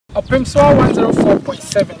Opem so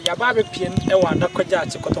 104.7 Yababe PM ewa Adako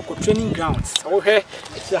Jachie Kotoko training grounds. So he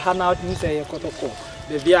it's a handout ni say Kotoko.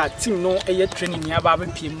 The a team no training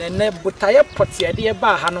Yababe PM ne butaye potie de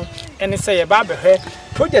ba ha no ene say Yababe he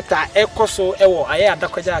project a ekoso ewo aye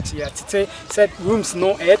Adako Jachie tete set rooms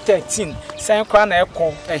no 13 san kwa na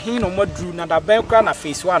eko ehin no modru na da ban kwa na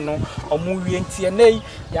phase 1 no omu wie ntie nei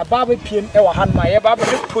Yababe PM ewa han ma Yababe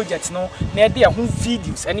project no na de ho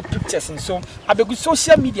videos any pictures and so abegu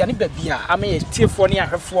social media ni babia ame tiefo ni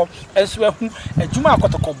ahwefo enso ahu adwuma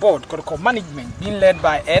Kotoko board Kotoko management being led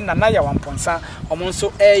by Nana Yawamponsa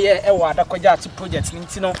omonso ewa Adako Jachie project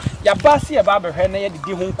nti no Yabasi Yababe hwe na ye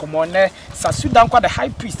didi ho nkomo na Sasudan kwa the high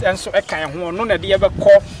priest enso ekan ho no na de ye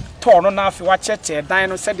bekọ to no na afi wa cheche dan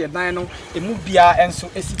no se de dan no emu bia enso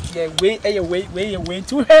esitie we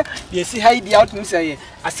to he dey see how dey out no say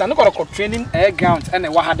Asante Kotoko training air ground and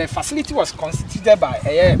the facility was constituted by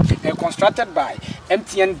constructed by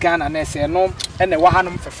MTN Ghana and say no and the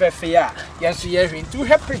wahanum fefe ya yenso ye hwe to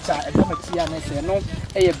he preacher e no matia na say no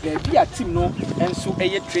baby a team no enso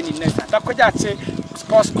training na Adako Jachie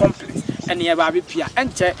sports complex and ye ba bia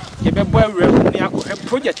enche ye bebo awura ni akọ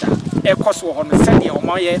project ekoso ho no se de o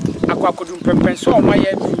maye akwakodum pempen so o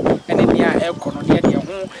maye ene dia ekono de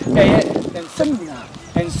ho ensem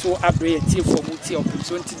and so abbreviate for multi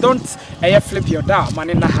opportunity don't flip your down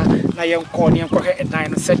man na ha na yen call ni enko he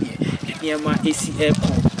dan no said ye ma AC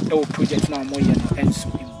airport project na mo ye no enso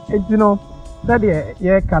you know said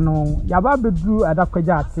ye kanu Yababe dru Adako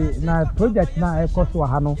Jachie na project na ekoso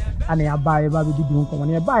ha no ana Yababe ba be di nko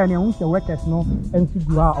na Yababe na hu se workers no enso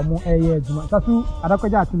du ha omo adwuma sasu Adako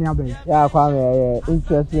Jachie na Yababe ya kwa me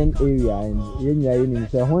interesting area and ye nya ye ni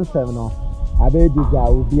se hu nsem no abeduga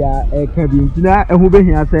obia eka bi ntina ehu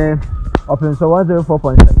behia se Opem so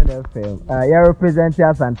 104.7 FM ya represent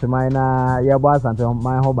Asante na ya bo Asante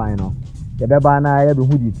man ho ban no ye beba na ya be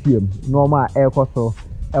hu di tiem normal ekoso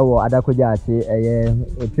ewo Adako Jachie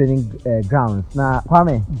training grounds na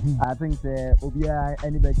kwame I think obia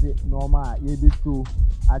anybody normal ye be to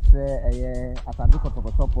atre Asante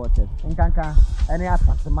Kotoko supporters nkanka any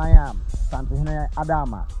Asante man Asante hene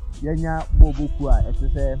Adama yenya boboku a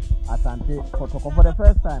etese Asante Kotoko for the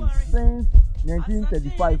first time since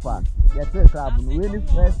 1935 yet club no really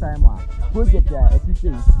first time project a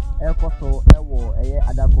etese ekoso ewo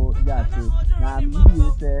Adako Jachie na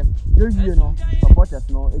mi say you know supporters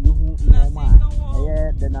no ebihu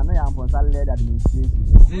normal the Nana Yawamponsa led administration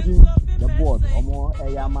including the board omo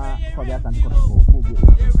yama for the Asante Kotoko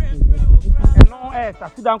no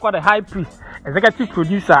Sasudan kwa the high priest executive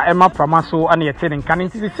producer Emma Pramaso and ye telling can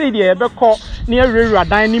say the ebeko near rewura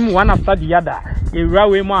dan nim one after the other ewura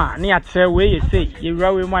we mu a ne akyere we say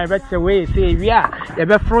ewura we mu a beche we say wi a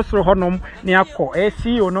ebe frostro honom ne akọ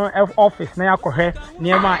CEO no office na akọ he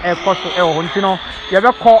ne ma ekoso ho ntino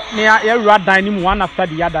yebeko ne ewura dan nim one after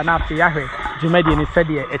the other na afi ahwe jumadi ne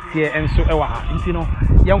sede etie enso ewa ha ntino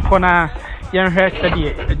yenko na yenhwe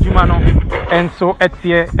sede adwuma no enso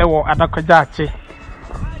etie ewo Adako Jachie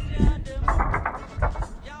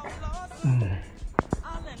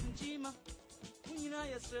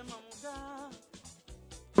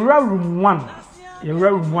room 1 ye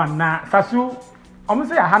room 1 na sasu omo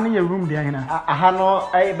say aha no ye room de ahina aha no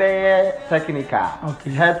be technical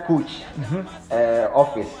head coach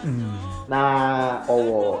office na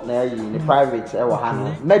owo na yi private e wo ha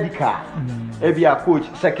no medical e bia coach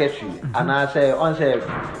secretary and I say on say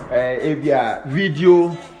e bia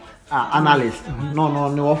video analyst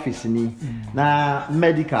no office ni na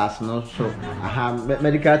medicals no so aha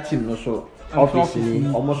medical team no so office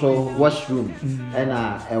ni almost washroom and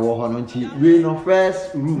ewo ho no nti we no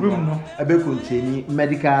first room no ebe contain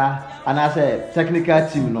medical and I say technical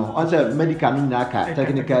team no on say medical no naka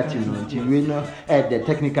technical team no nti we no the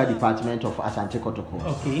technical department of Asante Kotoko.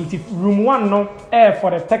 Okay, nti room 1 no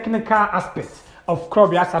for the technical aspect of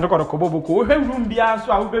club Asante Kotoko boboko we room bia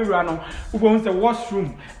so a we bewura no we go say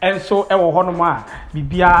washroom enso ewo ho no ma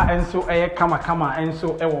bibia enso kama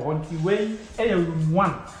enso ewo ho nti we room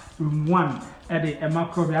 1 the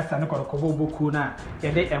macro Asante Kotoko boboko na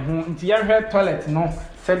ye de ehu nti ye hwe toilet no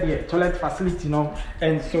said the toilet facility no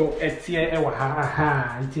enso etie ewo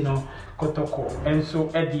ha nti no Kotoko enso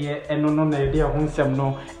edie eno no na de ho nsem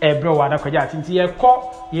no ebre wa Adako Jachie nti ye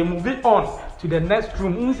ye move on to the next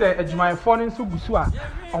room unse adwuma for nso gusu a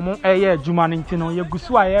omo adwuma no nti no ye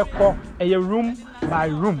gusu a ye room by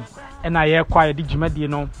room na ye ye de dwumadie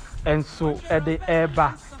no enso de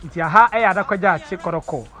eba nti aha Adako Jachie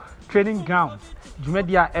Kotoko training grounds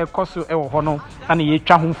dwumadie ekoso ewo ho no ana ye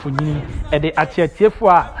twa ho mfonyini de atiatiefo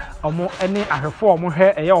a omo ene ahwefo omo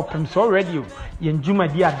hwe Opem so radio yen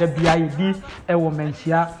dwumadi adabia yedi ewo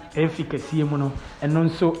menhia efikasie mu no eno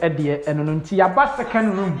nso de eno no nti yaba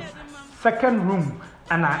second room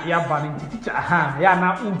ana yaba nti teacher ya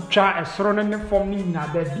na utwa esoro no ne form ni na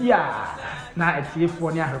babia na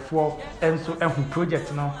etiefo ne ahefo enso ehu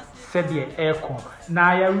project no said echo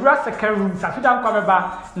na ya rura second room safida nkwa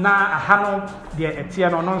beba na ahano de etie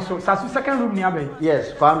no no so sasu second room ni abe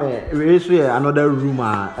yes kwame we so another room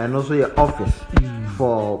and also your office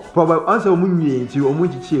for probably also omunwie nti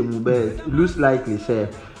omunchichie mu be looks likely say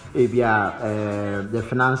the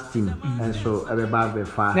finance team and so everybody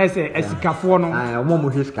fa na say esikafo no omo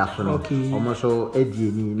hiskaso no omo so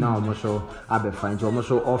edieni na omo so abefa nti omo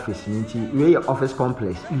so office nti we office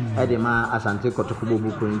complex edema Asante Kotoko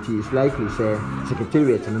bobo nti is likely say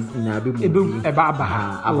secretariat na abebu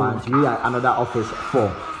about we another office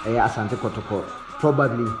for Asante Kotoko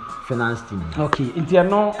probably finance team. Okay, nti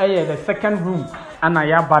no the second room ana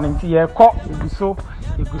ya ba nti ye ko eguso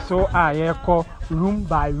ye ko room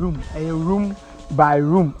by room room by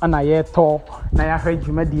room ana ye to na ya hwe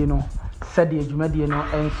dwumadie no said ye dwumadie no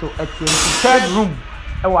enso etie third room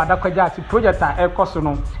wa Adako Jachie project ekoso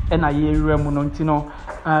no na ye ewura mu no nti no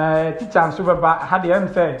teacher nso beba ha de em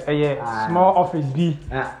say small office bi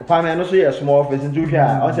kwame no so ye small office nti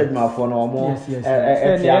hwa on say dwumafo no omo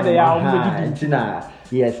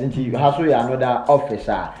yes nti ha so ye another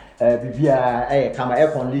officer bibia kama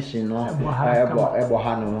air condition no ebo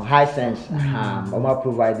ha no high sense oma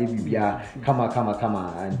provide bibia kama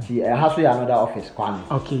nti ha so ya another office kwan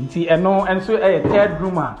okay nti eno enso third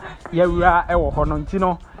room ya wura ewo ho no nti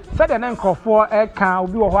no said na nkofo ka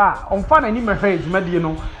obi wo ho a omfa na ni mehwe adwumadie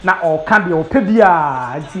no na o ka de o pe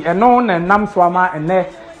bia nti eno na nam so ama ene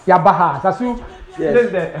ya ba ha sasu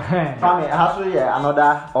yes family has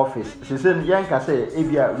another office since yanka say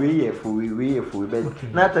ebia we for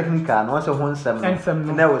but na technical no say honsam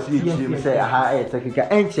na was you say technical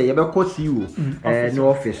enche ye be ko CEO no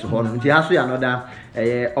office ho nti has another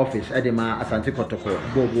office edema Asante Kotoko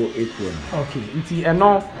bobo equal okay nti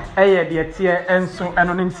eno de tie enso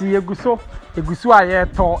eno nti eguso aye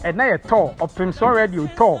to na ye to opim so radio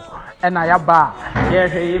to ena ya ba ye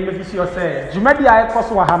hwe ye mebisi yo say dwumadi aye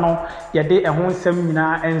koso wa ha no ye de eho nsam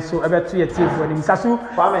nyina enso ebeto ye tiefo anim sasu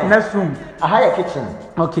next room aha ye kitchen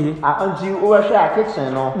okay anti over share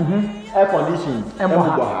kitchen no air condition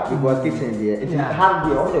because kitchen there it have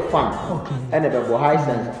the on the fan and the high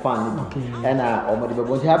sense fan and omo de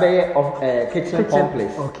bo have of kitchen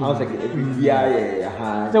complex I say bia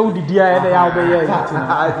aha so di dia de ya be ye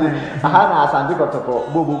aha na Asante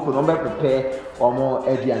Kotoko bobo ko no be prepare omo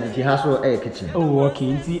aduane ji ha so kitchen oh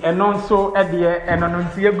okay nti eno nso de eno no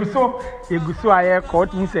nti eguso aye ko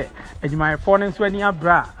tin se adwuma fo no nso ani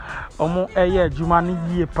abra omo adwuma no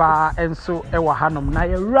yie pa enso wa hanom na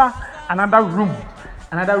yewura another room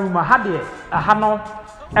ha de aha no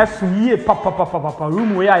esu yie papa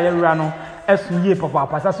room we yewura no esu yie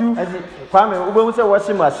papa sasu kwame ube say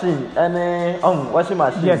washing machine ene washing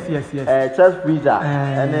machine yes chest freezer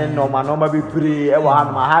ene normal be pre wa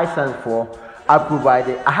hanom high sense for I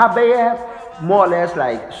provided I have more or less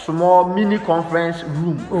like small mini conference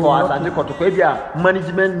room for Asante Kotoko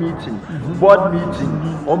management meeting board meeting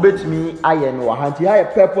on bet me I know hanti I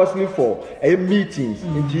purposely for a meetings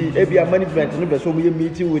into management no person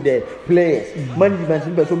meeting with the players management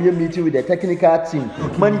no person meeting with the technical team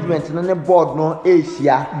management no board no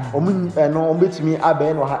Asia no bet me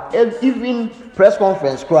even press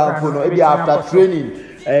conference crowd no after training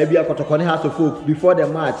Ebia Kotoko ne has to folk before the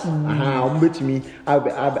match betimi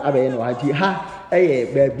abe no hati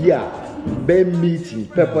babia be meeting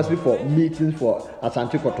purposely for meetings for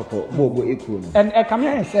Asante Kotoko bobo ekuro and come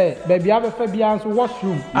here say babia be fa bia so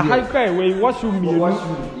washroom aha kai we washroom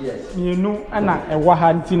mienu ana ewa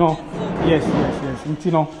ha ntino yes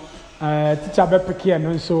ntino teacher be peke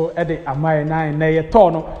no so e de amai na ye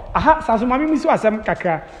to no aha saso mami mi so asem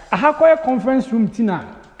kakra aha koye conference room tina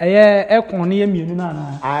ekon ne yemienu na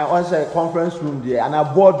na I want a conference room there and a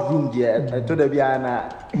board room there to the biana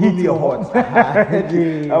heat hot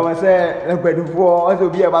I was say before also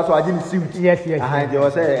be about so I didn't suit yes there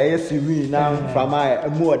was a CV now from my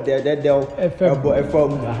more there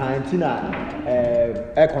from Argentina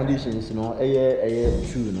air conditions no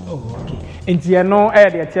true no okay nti no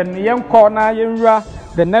de ten yen ko na yenwura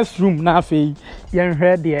the next room na afei yen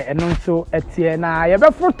hwe de eno so etie na ye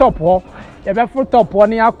be full top ho ye be full top ho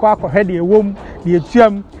ne akọ de ewom de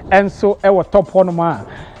etuam enso e wo top ho no ma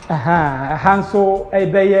aha hanso e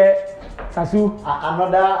be ye Sasu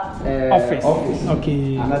another office.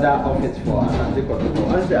 Okay. Another office for Asante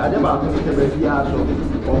Kotoko. I say I never go to the BR so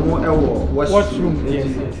omo washroom. Yes.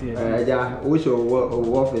 Yeah, we show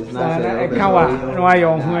office na say no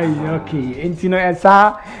ayo ho ayi. Okay. Enti no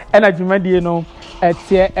esa energy medie no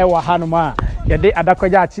etie ewa hanom a ye de Adako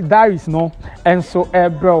Jachie diaries no enso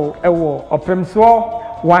ebro ewo opemso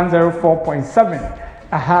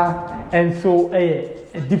 104.7 and so a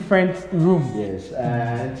different room. Yes,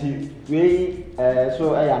 we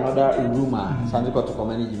so another room Asante Kotoko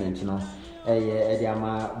management, you know.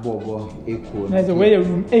 Bobo equal. There's a way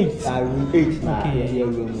room 8. Room 8 now. Okay.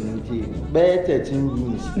 Room 13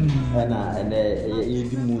 rooms. And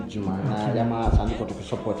you move Juma. Now Yama Asante Kotoko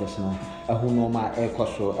supporters now. Who know my air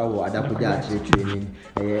course or Adako Jachie training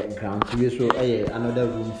ground. So another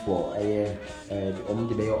room for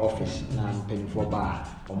the office. Now paying for bar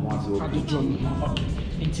or more.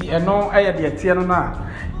 It's no I the Tiano na.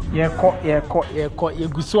 Ye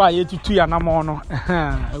guso a ye tutu ya na mo no.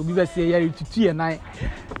 Obi be say ye tutu ye nan.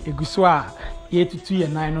 Eguso a ye tutu ye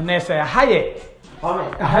nan no na say higher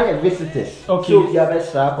visitors. Okay. So you have a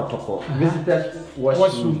Kotoko. Visitors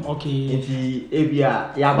washroom. Okay. It's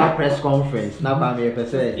Abia Yaba press conference. Now by me per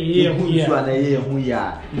se. Who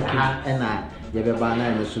ya and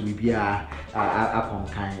Yabana and so be upon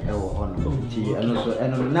kind and also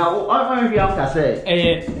and now I can say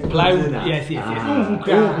plywood. Yes.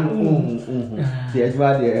 Yes,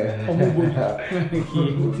 but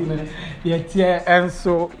yeah, and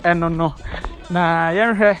so and no. Na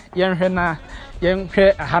yenhwe na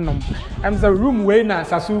yenhwe hanom. Am the room we na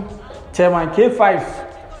Sasu chairman K5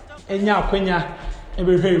 enya akwanya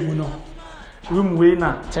ebehwe mu no. Room we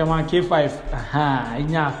na chairman K5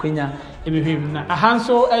 enya akwanya ebehwe mu na.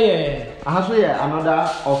 Ahanso another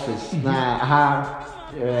office na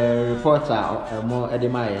reporter more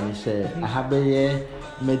edema and say I have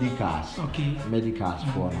medicals. Okay. Medicals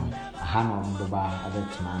for no. Hanom baba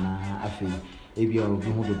abetmana afi ebi o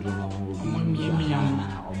bi hu dodo no obi mi o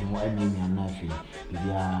mo emi na afi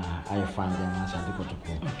bia I find them Asante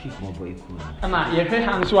Kotoko. Okay. Mo boy cool. Ana ye hwe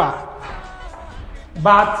hanso a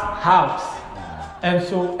bath house. And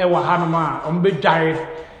so e wa hanom a o mbe dware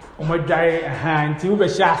nti wo be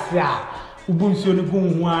hia ase a ubunsuo no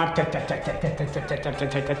gun ho a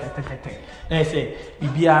na say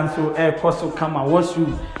bibia nso e koso kama wasu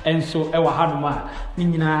enso e wa hanom a ni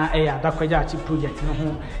nyina e Adako Jachie project no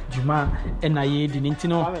ho djuma e na ye di nti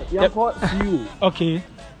no yanko CEO. Okay,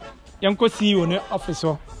 yanko CEO ne office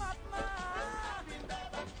ho.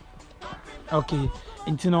 Okay,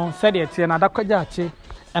 nti no said e tie na Adako Jachie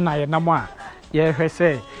e na ye nam a ye hwe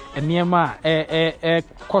se eniema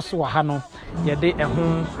koso wa ha no ye de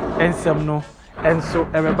eho ensem no enso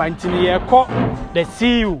ebeba ntini ye ko the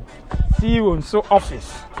CEO nso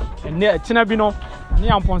office ene atina bi no ne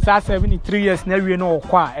amponsa 73 years na wie no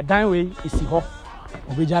okwa edan we isi ho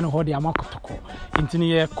obeja no ho de amakotoko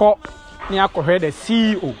ntini ye ko ne akohwe the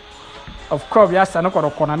CEO of crop ya sa no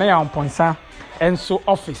koroko na ya amponsa enso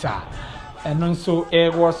officer eno nso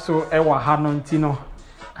wo so wa ha no ntino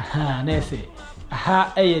na say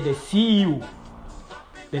the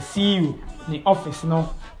CEO ni office no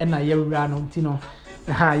na ye wura no ntino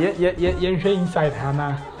ye nhwe inside ha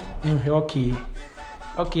na nhwe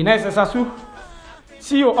okay na Sasu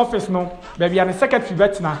CEO office no baby and secretary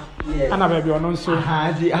betina ana baby ono nso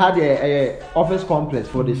had the office complex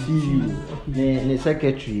for the CEO the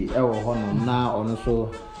secretary e wo ho no na ono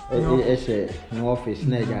so no office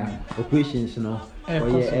na ja operations no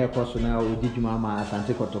oye course na odijuma ma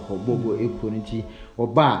Asante Kotoko bobo equality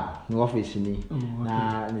oba no office ni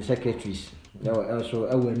na the secretaries also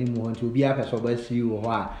awani mu ho nti obi apeso ba CEO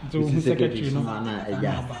ho a secretary no na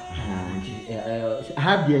eja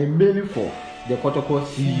have the many for the Kotoko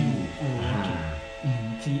CEO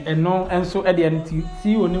nti eno enso e de nti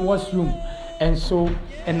CEO ni washroom enso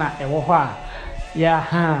na ewo ho a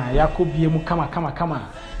ya ko bie mu kama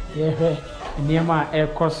yehwe niema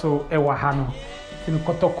ekoso ewa ha no tin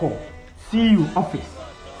Kotoko CEO office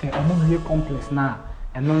se omuye complex na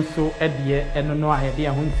eno nso edie eno no ahede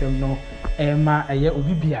ho nsem no ema eye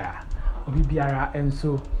obi biara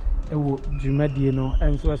enso ewo dwumadie no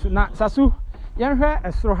enso na Sasu yenhwe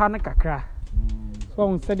esoro ha ne kakra so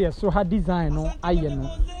on said esoro ha design no aye no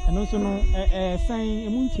eno nso no san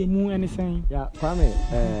emuntiemu ene san ya kwame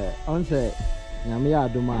on say nyame ya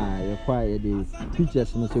adoma ye kwa ye de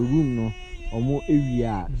pictures no se room no omo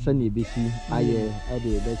area sane besi aye e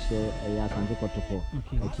de be che Asante Kotoko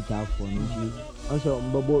ekita for nji also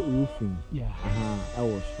mbabo roofing I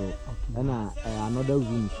was so and another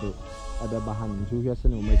room so abeba han nti hwe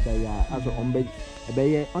sane o mecha ya also ombe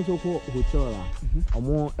ebeye also ko hotel la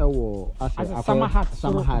omo ewo ase summer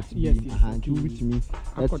hat nti witimi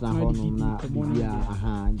etna ho no na bibia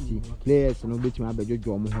nti players no betimi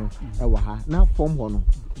abejojo omo ho ewo ha na form ho no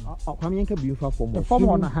kwam yenka bi fa form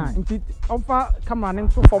ho no ha nti omfa camera ne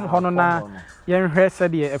to form ho no na yen hwe se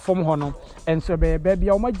de form ho no enso be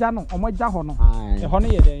bia omagya ho no e ho no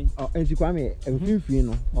ye den nti kwame emfinfin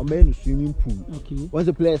no ombe no swimming pool once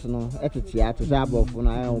the players no etete ate abofo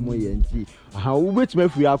na omo ye nti wo betimi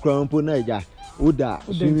afiri akra mpo na eja oda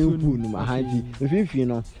swimming pool no nti emfinfin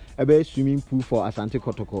no ebe swimming pool for Asante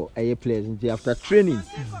Kotoko players nti after training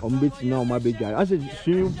ombeti na omabedwa as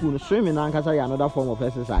swimming pool swimming na nkasa ya another form of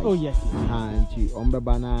exercise nti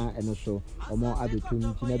ombeba na eno so omo abetum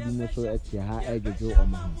nti na bi no so etia ha ejojo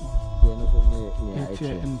omo ho no so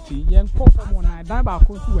ne nti yen ko form na dan ba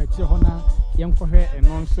ko su echi ho na yen ko hwe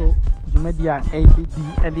eno nso jumedia ABD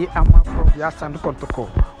edi ama from the Asante Kotoko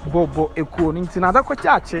bobo ekuo nti na Adako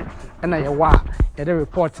Jachie na ye wa e de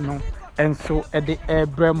report no enso ede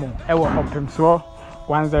Bremo ewo opemso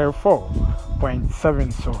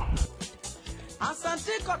 104.7 so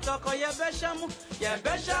Asante Kotoko yebeshamu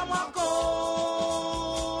ko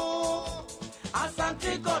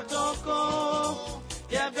Asante Kotoko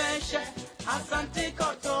yebesha Asante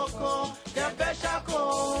Kotoko yebesha ko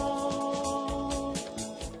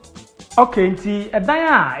okay nti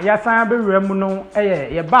edan a yasan abewura mu no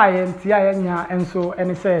ye baaye nti ayenya enso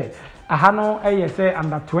ene se aha no say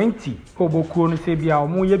under 20 obokuo no se bia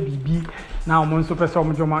omo ye bibi na omo nso pese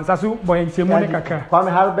omo joma sasu boy ntemu ne kaka kwa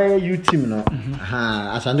me harbe you team no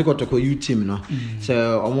Asante Kotoko you team no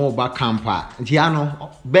so omo ba camper nti ano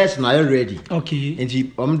best na ready okay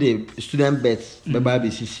nti omo the student best be ba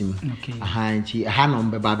be sisim nti aha no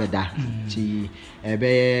be ba beda nti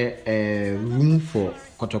be room for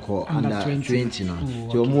Kotoko under 20 no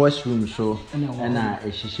so omo washroom so na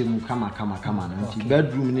ehihye kama no nti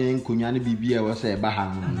bedroom ne nkonya ne bibia wo say ba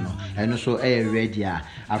ha no eno so ready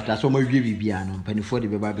after so mo wie bibia no panifo de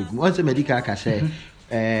be ba begum on say medical ka say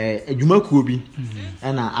edwumakuo bi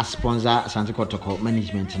na a sponsor Asante Kotoko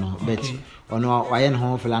management no but ono waye no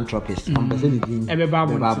home philanthropist on person din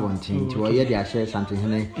ebabontin ti waye dey share something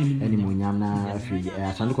hene animonyam na afi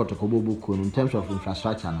Asante Kotoko bobukuo no in terms of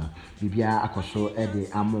infrastructure no bibia akoso de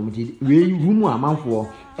amomdi we room amanfo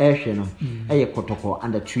ehwe no Kotoko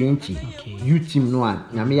under 20 you team no a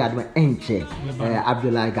nyame yadma enche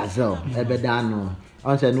Abdullah Gazel ebeda no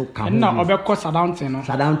onse no ka na obekọ Asante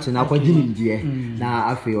akwaji nimdie na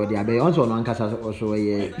afi odi abe onse no ankasa so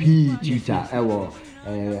ye P tutor ewo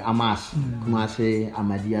Amas Kumase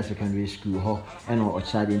Amadia Secondary School ho eno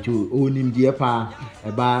ochade nti onimdie pa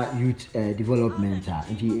eba youth development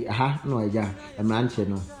nti ha no eja emranche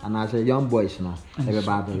no anase young boys no ebe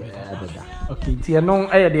ba ebeda okay nti eno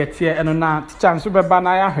de tie eno na teacher nso beba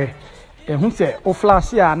na ya hwe ehu se o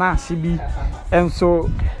flash ya na asibi enso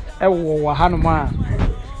ewo wa hanuma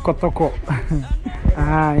Kotoko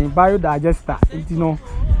biodigester nti no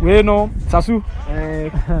we no sasu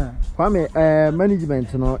kwame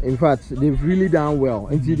management no in fact they've really done well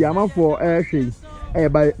nti the amount for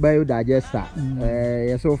biodigester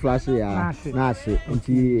so flash ya na ase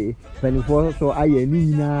nti penifo so aye ni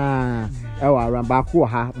nyina around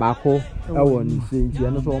bako ewo nti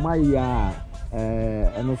eno so ma ya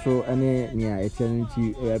and also any near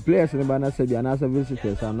eternity players in Bana Sebi and as a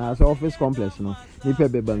visitors and as office complex no nipe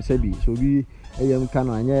bebam sebi so we am can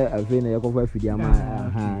anya a vein a cover fidiama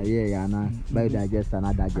na biodigester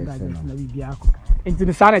and digester into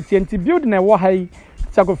the sanity and building a wahai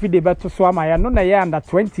Sako fide beto so ama no na ye under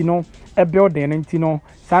 20 no e building nti no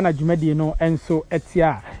sana dwumadi no enso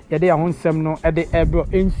etia ye de ahonsem no e de ebro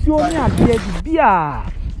ensuo ni ade bia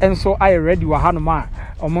enso I ready wa hanoma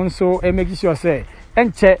omonso e make sure say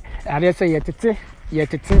enche ade say yetete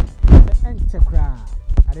enche kra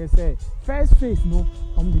ade say first phase no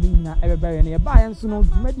omde nyina e beba ye na ye ba enso no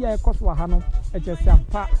dwumadi a ekoso wa ha no e che say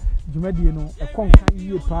ampa dwumadi no e konka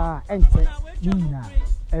yie pa enche nyina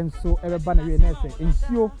enso ebeba na we na say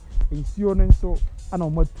ensuo no nso ana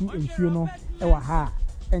omatu ensuo no e wa ha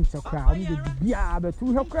enche kra omde bia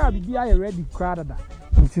betu he kra bia ye ready kra dada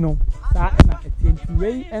ntino sa na etienti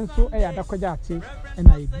we enso e Adako Jachie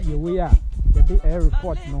na ye we a ye de air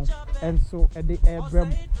report no enso e de air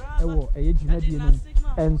brem e wo e ye dwumadie no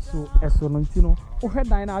enso eso no ntino wo hwe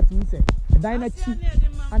dan na atimi se dan na chi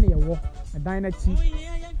ana ye wo dan na chi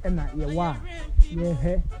na ye wa ye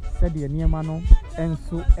he se de niema no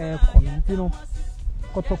enso e ko ntino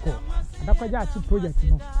Kotoko Adako Jachie Project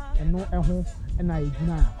no eno eho na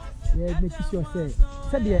edina ye make sure say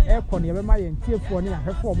the aircon ye be ma ye ntiefo ne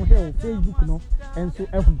ahwefo mo he Facebook no enso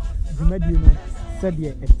ehu dwumadi no said the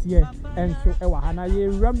etie enso ewa ha na ye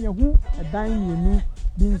ram ye hu edan yenu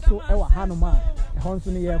bi nso ewa ha no ma ehon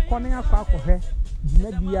so ne ye kone akwa akọhwe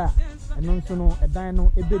dwumadi a eno nso no edan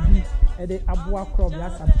no ebebi ede aboa crop ya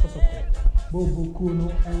Asante Kotoko bobo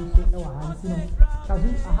kuno enso ewa ha nso no kazu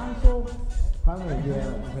ahanso Family,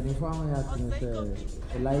 when the family has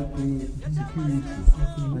likely security,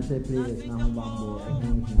 I say players now bambo and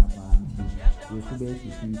we should be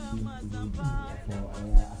security for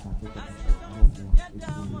Asante Kotoko.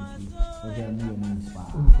 It's a new spa.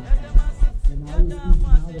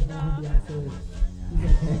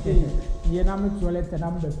 You know, I'm toilet and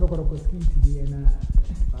I'm the Kotoko skin today.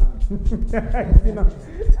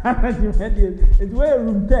 It's where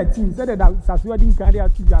room 13 said that Sasua didn't carry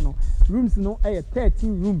out to rooms no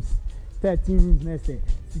 13 rooms next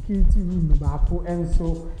security room baako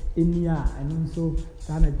enso enia enso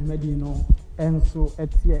sana dwumadi no enso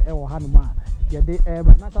etie e wo hanoma ye de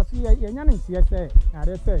eba na taso ye nya ne ntie se na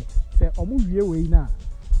de se omo wie we na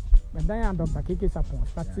medan ya Dr. Keke Sapon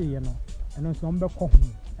start ye no eno so mbe ko ho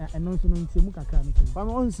eno so no ntie mu kakra no Fam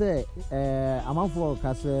on say amanfo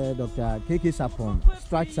ka se Dr. Keke Sapon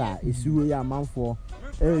structure isuwe ya amanfo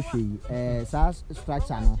ehwe sa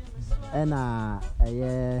structure no ena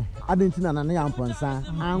adentina na ya mponsa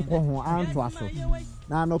anko ho anto aso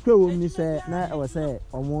na no kwe wo ni se na e we se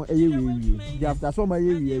omo eyewie after so ma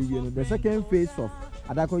yewie no the second phase of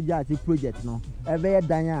Adako Jachie Project no ebe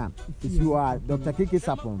dan a esi ho Dr. Keke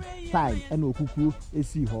Sapon style ena okuku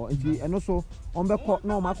esi ho nti eno so ombekọ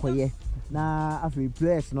na o makoye na afi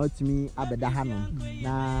place not me abeda ha no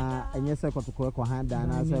na enye se Kotoko ko handa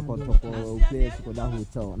na se Kotoko place ko da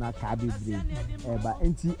hotel na ka bebre ba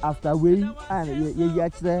enti after we ye ya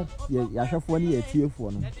kire ya hwefo ne ya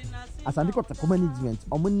tiefo no Asante Kotoko management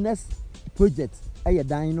next project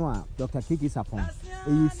dan no a Dr. Keke Sapon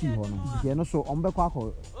si ho no ye no so ombekọ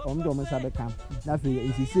akọ omdo mo sabe kam na afi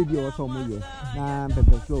insisi bi o so mo ye na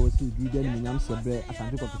pepe so o si di den nyam sebre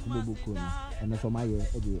Asante Kotoko bobo no eno so ma ye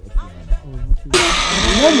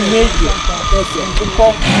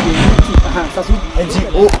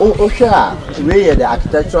the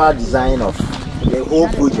architectural design of the whole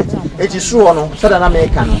project. It is true, no, so that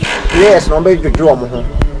American players no be draw mo ho.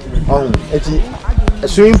 It is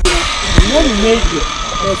swimming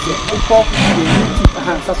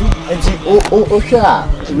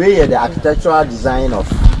the architectural design of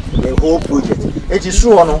the whole project. It is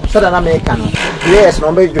true, no, so that American players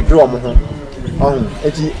no be draw mo ho.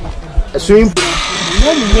 It is swimming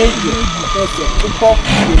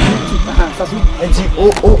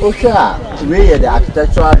the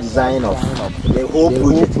architectural design of the whole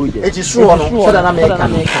project. It is true, no, so that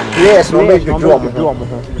American players no be draw mo.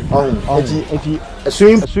 It is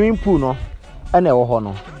swimming pool no ena e wo ho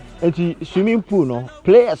no enti swimming pool no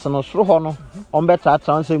players no soro ho no on better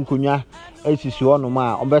transem kunwa esisi ho no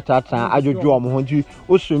ma on better tran adwodwo mo ho nti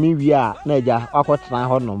o swimming wi a na eja akotran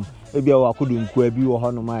ho no ebia wa kodunku abi wo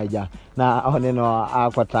ho no ma eja na one no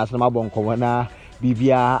akotran se ma bonko na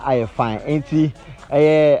bibia aye fine enti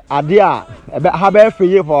ade a ha be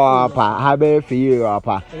feye for pa ha be feye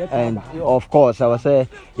pa and of course I was say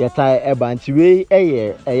yeta ebanti we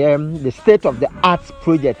the state of the art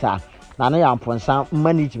project na na yamponsa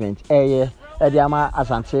management ama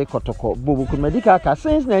Asante Kotoko bobuku medical ka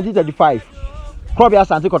since 1935 club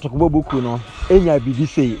Asante Kotoko bobuku no enya bibi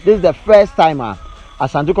say this is the first time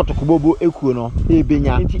Asante Kotoko bobu eku no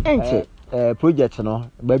ebenya nti enche project no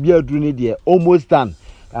ba bia aduru ne de almost done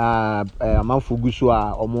amanfoguso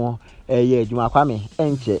a omo adwuma kwame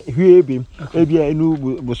enche hwie ebia enu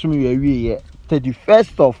bosumi wiye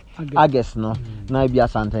 31st of August no na bia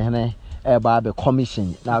Asante hene about the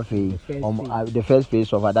commission now the first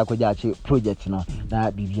phase of Adako Jachie Project no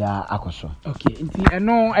na bibia akoso. Okay, nti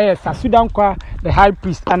eno Sasudan kwa the high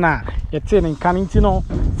priest ana yete ne kan nti no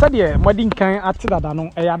said modern kan atidada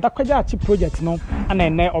no Adako Jachie Project no ana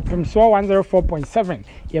ene opemso 104.7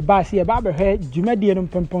 ye ba se ye ba behwe dwumadie no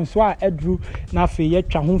pemponso a edru na afi ye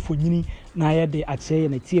twa ho mfonyini na ye de ache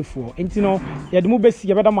na tiefo nti no ye de mu besi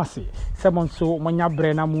ye beda mase semonso monya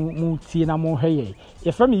bre na mu tie na mo hweye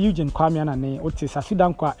ye from Eugene Kwame na ne oti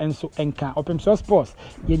Sasudan kwa enso enka opemso sports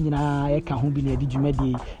ye nyina ye ka ho bi na de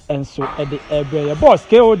dwumadie enso e de ebre ye boss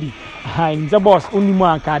KOD ha nze boss onimu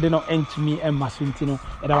anka de no entumi emaso nti no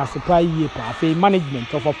e da was supply ye pa afi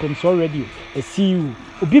management of opemso radio e CU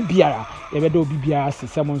obi biara yebeda obi biara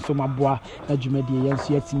semonso maboa na dwumadie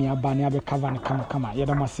yenso yatimi aba na abe cover na kama ye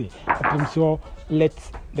da mase opemso let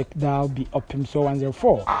the dial be opemso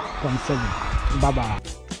 104.7 Bye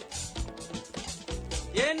bye.